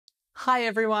Hi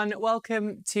everyone,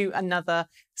 welcome to another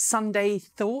Sunday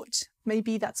Thought.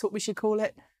 Maybe that's what we should call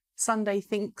it. Sunday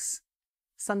Thinks,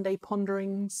 Sunday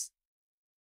Ponderings.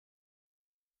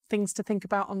 Things to think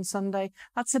about on Sunday.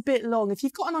 That's a bit long. If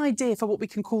you've got an idea for what we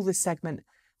can call this segment,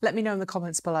 let me know in the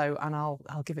comments below and I'll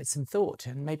give it some thought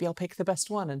and maybe I'll pick the best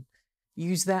one and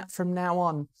use that from now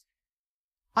on.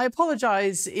 I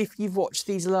apologise if you've watched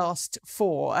these last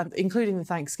four, including the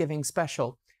Thanksgiving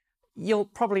special. You'll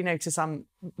probably notice I'm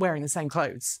wearing the same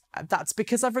clothes. That's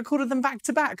because I've recorded them back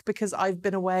to back because I've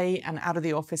been away and out of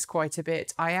the office quite a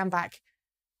bit. I am back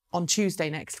on Tuesday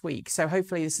next week, so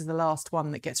hopefully this is the last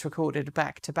one that gets recorded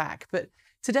back to back. But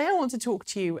today I want to talk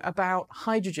to you about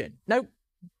hydrogen. Nope,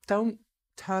 don't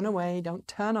turn away, don't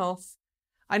turn off.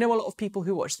 I know a lot of people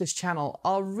who watch this channel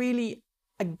are really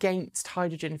against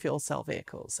hydrogen fuel cell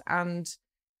vehicles, and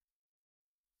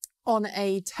on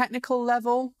a technical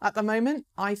level at the moment,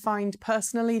 I find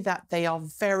personally that they are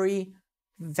very,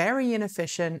 very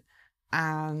inefficient,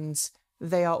 and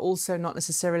they are also not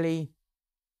necessarily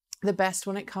the best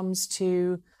when it comes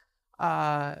to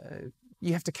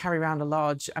you have to carry around a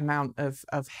large amount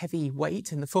of heavy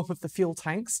weight in the form of the fuel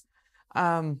tanks.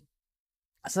 So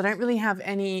they don't really have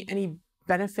any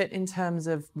benefit in terms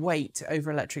of weight over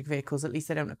electric vehicles. At least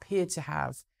they don't appear to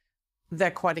have.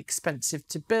 They're quite expensive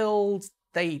to build.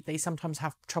 They sometimes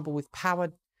have trouble with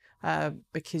power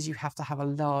because you have to have a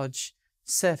large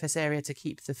surface area to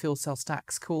keep the fuel cell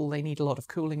stacks cool. They need a lot of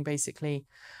cooling, basically.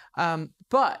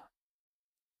 But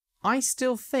I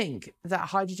still think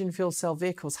that hydrogen fuel cell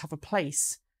vehicles have a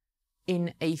place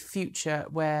in a future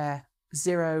where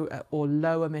zero or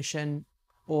low emission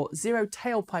or zero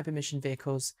tailpipe emission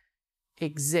vehicles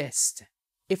exist.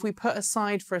 If we put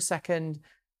aside for a second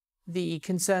the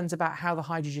concerns about how the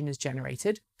hydrogen is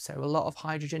generated. So a lot of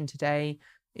hydrogen today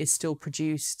is still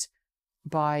produced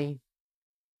by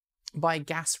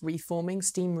gas reforming,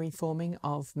 steam reforming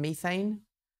of methane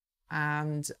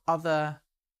and other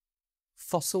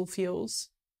fossil fuels.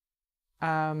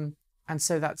 And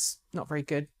so that's not very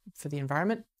good for the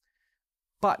environment.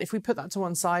 But if we put that to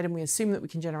one side and we assume that we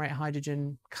can generate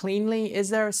hydrogen cleanly, is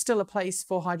there still a place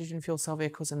for hydrogen fuel cell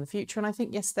vehicles in the future? And I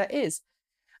think, yes, there is.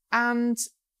 And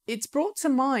it's brought to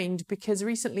mind because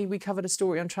recently we covered a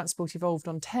story on Transport Evolved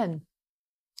on 10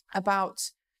 about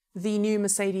the new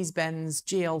Mercedes-Benz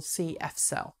GLC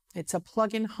F-Cell. It's a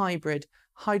plug-in hybrid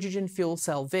hydrogen fuel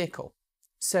cell vehicle.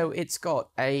 So it's got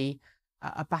a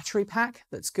battery pack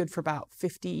that's good for about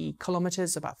 50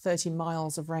 kilometers, about 30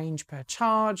 miles of range per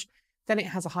charge. Then it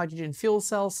has a hydrogen fuel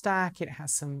cell stack. It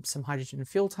has some hydrogen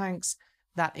fuel tanks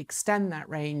that extend that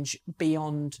range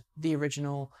beyond the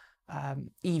original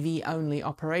EV-only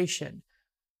operation.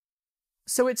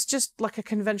 So it's just like a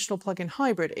conventional plug-in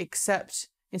hybrid, except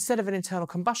instead of an internal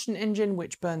combustion engine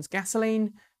which burns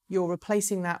gasoline, you're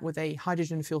replacing that with a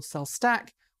hydrogen fuel cell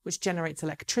stack which generates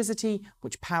electricity,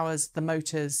 which powers the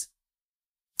motors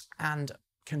and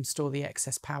can store the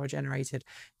excess power generated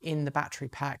in the battery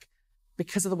pack.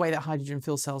 Because of the way that hydrogen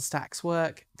fuel cell stacks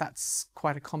work, that's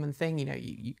quite a common thing. You know,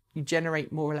 you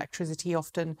generate more electricity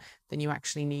often than you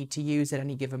actually need to use at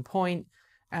any given point.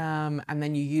 And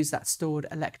then you use that stored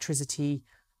electricity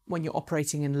when you're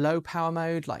operating in low power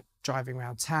mode, like driving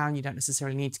around town. You don't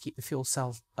necessarily need to keep the fuel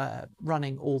cell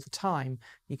running all the time.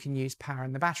 You can use power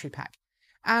in the battery pack.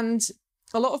 And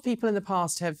a lot of people in the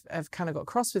past have kind of got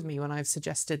cross with me when I've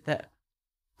suggested that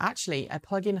actually a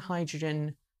plug-in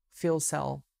hydrogen fuel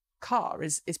cell car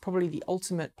is probably the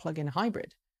ultimate plug-in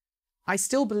hybrid. I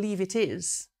still believe it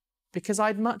is, because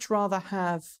I'd much rather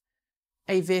have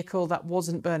a vehicle that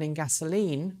wasn't burning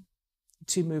gasoline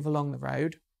to move along the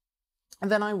road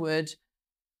than I would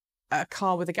a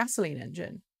car with a gasoline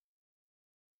engine.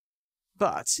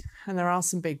 But, and there are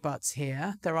some big buts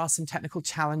here, there are some technical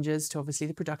challenges to obviously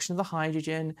the production of the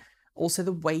hydrogen, also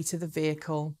the weight of the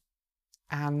vehicle.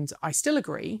 And I still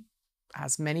agree,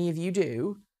 as many of you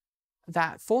do,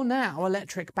 that for now,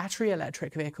 battery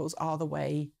electric vehicles are the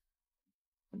way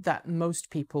that most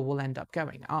people will end up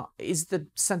going, is the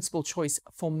sensible choice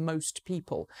for most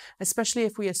people, especially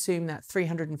if we assume that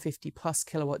 350 plus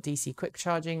kilowatt DC quick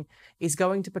charging is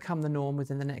going to become the norm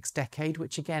within the next decade,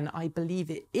 which again, I believe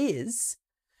it is.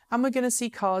 And we're going to see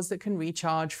cars that can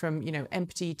recharge from,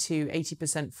 empty to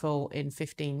 80% full in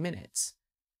 15 minutes.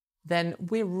 Then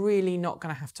we're really not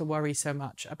going to have to worry so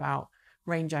much about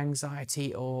range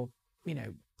anxiety or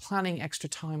planning extra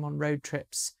time on road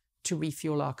trips to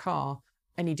refuel our car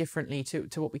any differently to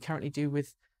what we currently do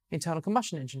with internal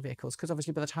combustion engine vehicles. Because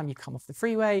obviously by the time you come off the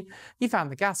freeway, you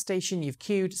found the gas station, you've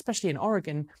queued, especially in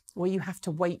Oregon, where you have to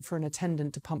wait for an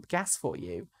attendant to pump gas for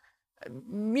you.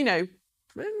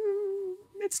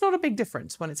 it's not a big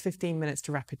difference when it's 15 minutes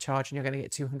to rapid charge and you're going to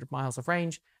get 200 miles of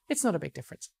range. It's not a big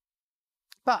difference.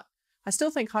 But I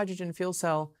still think hydrogen fuel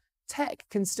cell tech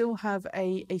can still have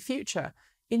a future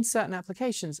in certain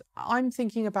applications. I'm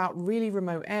thinking about really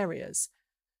remote areas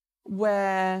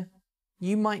where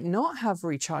you might not have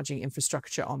recharging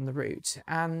infrastructure on the route.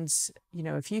 And, you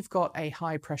know, if you've got a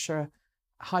high pressure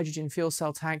hydrogen fuel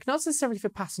cell tank, not necessarily for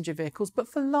passenger vehicles, but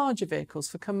for larger vehicles,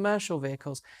 for commercial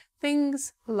vehicles,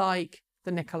 things like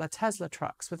the Nikola Tesla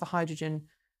trucks with the hydrogen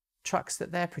trucks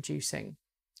that they're producing,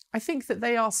 I think that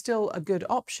they are still a good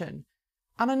option.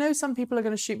 And I know some people are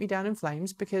going to shoot me down in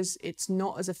flames because it's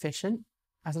not as efficient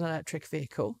as an electric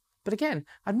vehicle. But again,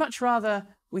 I'd much rather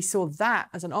we saw that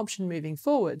as an option moving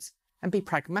forwards and be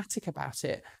pragmatic about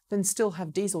it than still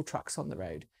have diesel trucks on the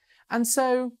road. And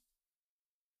so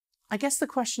I guess the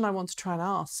question I want to try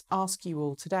and ask you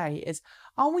all today is,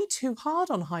 are we too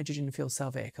hard on hydrogen fuel cell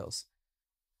vehicles?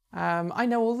 I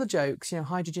know all the jokes, you know,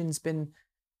 hydrogen's been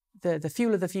the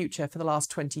fuel of the future for the last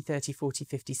 20, 30, 40,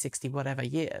 50, 60, whatever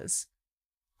years.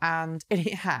 And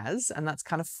it has, and that's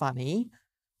kind of funny.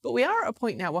 But we are at a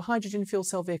point now where hydrogen fuel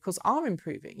cell vehicles are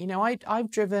improving. You know,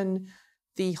 I've driven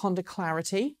the Honda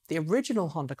Clarity, the original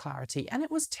Honda Clarity, and it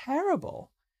was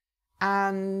terrible.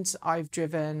 And I've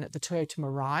driven the Toyota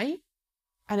Mirai,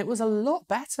 and it was a lot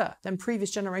better than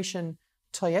previous generation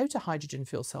Toyota hydrogen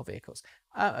fuel cell vehicles.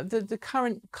 The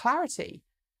current Clarity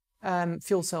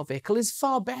fuel cell vehicle is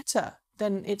far better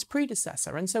than its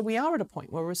predecessor. And so we are at a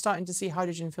point where we're starting to see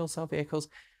hydrogen fuel cell vehicles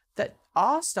that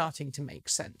are starting to make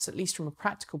sense, at least from a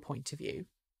practical point of view,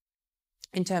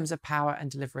 in terms of power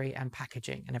and delivery and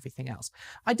packaging and everything else.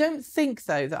 I don't think,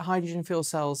 though, that hydrogen fuel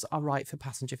cells are right for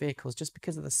passenger vehicles just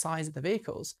because of the size of the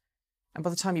vehicles. And by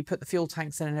the time you put the fuel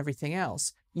tanks in and everything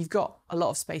else, you've got a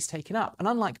lot of space taken up. And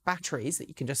unlike batteries that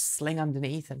you can just sling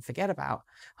underneath and forget about,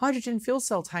 hydrogen fuel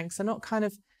cell tanks are not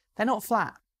they're not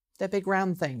flat. They're big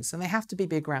round things, and they have to be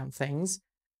big round things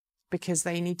because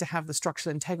they need to have the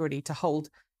structural integrity to hold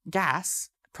gas,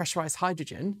 pressurized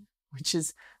hydrogen, which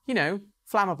is, you know,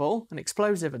 flammable and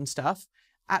explosive and stuff,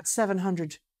 at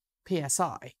 700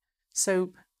 psi.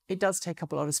 So it does take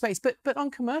up a lot of space. But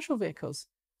on commercial vehicles,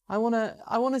 I want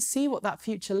to see what that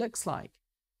future looks like.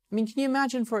 I mean, can you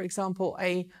imagine, for example,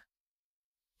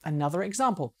 another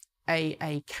example,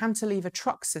 a cantilever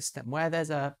truck system where there's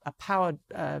a powered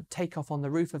takeoff on the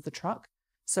roof of the truck.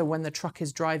 So when the truck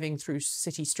is driving through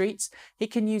city streets,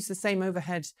 it can use the same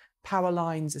overhead power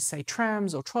lines as, say,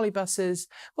 trams or trolley buses.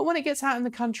 But when it gets out in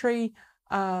the country,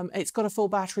 it's got a full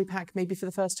battery pack. Maybe for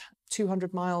the first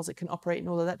 200 miles, it can operate in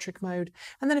all electric mode.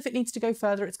 And then if it needs to go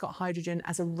further, it's got hydrogen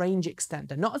as a range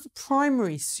extender, not as a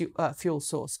primary fuel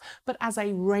source, but as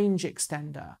a range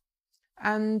extender.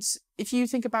 And if you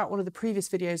think about one of the previous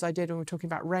videos I did when we were talking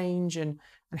about range and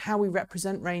how we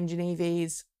represent range in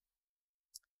EVs,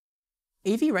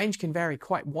 EV range can vary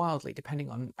quite wildly depending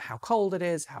on how cold it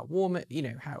is, how warm it, you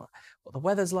know, what the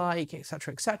weather's like,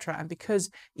 etc., etc. And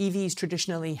because EVs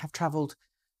traditionally have traveled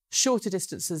shorter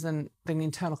distances than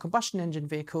internal combustion engine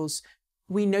vehicles,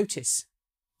 we notice,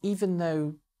 even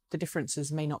though the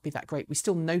differences may not be that great, we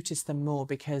still notice them more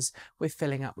because we're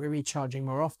filling up, we're recharging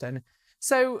more often.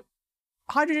 So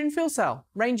hydrogen fuel cell,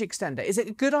 range extender, is it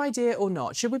a good idea or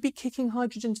not? Should we be kicking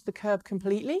hydrogen to the curb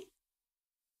completely?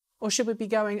 Or should we be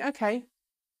going, okay,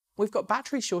 we've got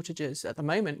battery shortages at the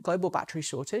moment, global battery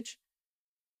shortage.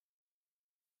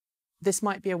 This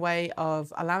might be a way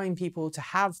of allowing people to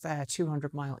have their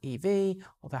 200-mile EV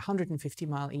or their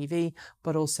 150-mile EV,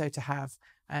 but also to have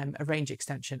a range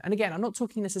extension. And again, I'm not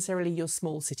talking necessarily your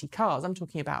small city cars. I'm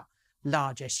talking about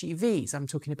large SUVs. I'm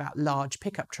talking about large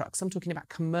pickup trucks. I'm talking about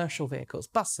commercial vehicles,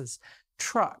 buses,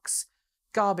 trucks,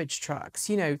 garbage trucks,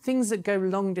 you know, things that go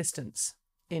long distance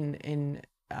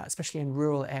especially in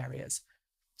rural areas.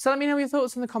 So let me know your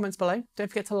thoughts in the comments below. Don't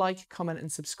forget to like, comment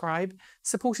and subscribe.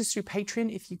 Support us through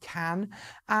Patreon if you can.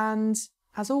 And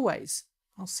as always,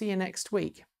 I'll see you next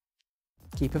week.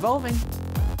 Keep evolving.